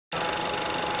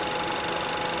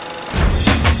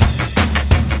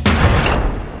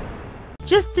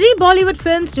Just 3 Bollywood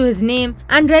films to his name,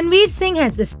 and Ranveer Singh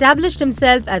has established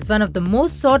himself as one of the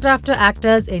most sought-after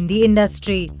actors in the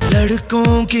industry.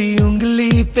 लड़कों की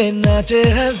उंगली पे नाचे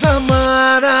है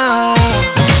ज़माना.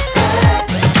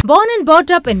 Born and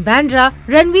brought up in Bandra,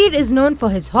 Ranveer is known for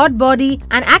his hot body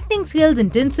and acting skills in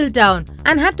Tinseltown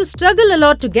and had to struggle a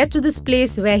lot to get to this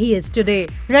place where he is today.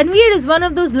 Ranveer is one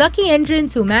of those lucky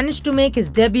entrants who managed to make his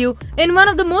debut in one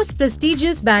of the most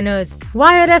prestigious banners,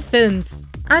 YRF Films.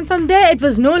 And from there, it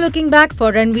was no looking back for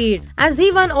Ranveer, as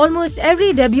he won almost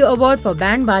every debut award for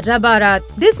Band Baja Barat.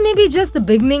 This may be just the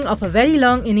beginning of a very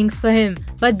long innings for him.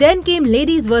 But then came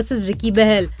Ladies vs. Ricky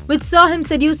Behel, which saw him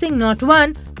seducing not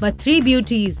one, but 3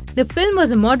 beauties. The film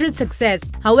was a moderate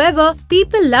success. However,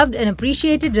 people loved and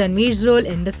appreciated Ranveer's role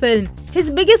in the film. His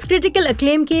biggest critical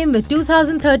acclaim came with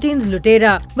 2013's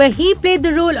Lutera, where he played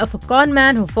the role of a con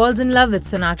man who falls in love with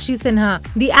Sonakshi Sinha.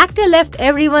 The actor left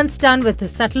everyone stunned with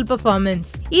his subtle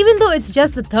performance. Even though it's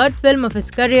just the 3rd film of his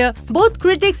career, both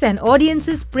critics and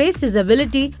audiences praised his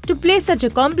ability to play such a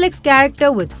complex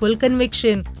character with full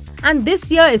conviction. And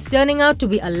this year is turning out to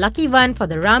be a lucky one for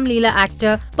the Ram Leela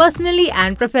actor, personally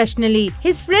and professionally.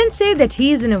 His friends say that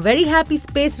he is in a very happy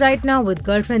space right now with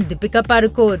girlfriend Deepika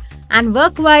Padukone. And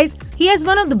work-wise, he has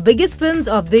one of the biggest films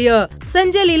of the year,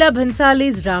 Sanjay Leela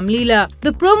Bhansali's Ram Leela.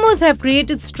 The promos have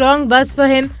created strong buzz for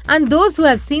him, and those who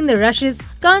have seen the rushes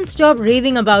can't stop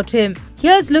raving about him.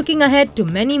 Here's looking ahead to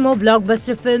many more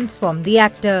blockbuster films from the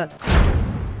actor.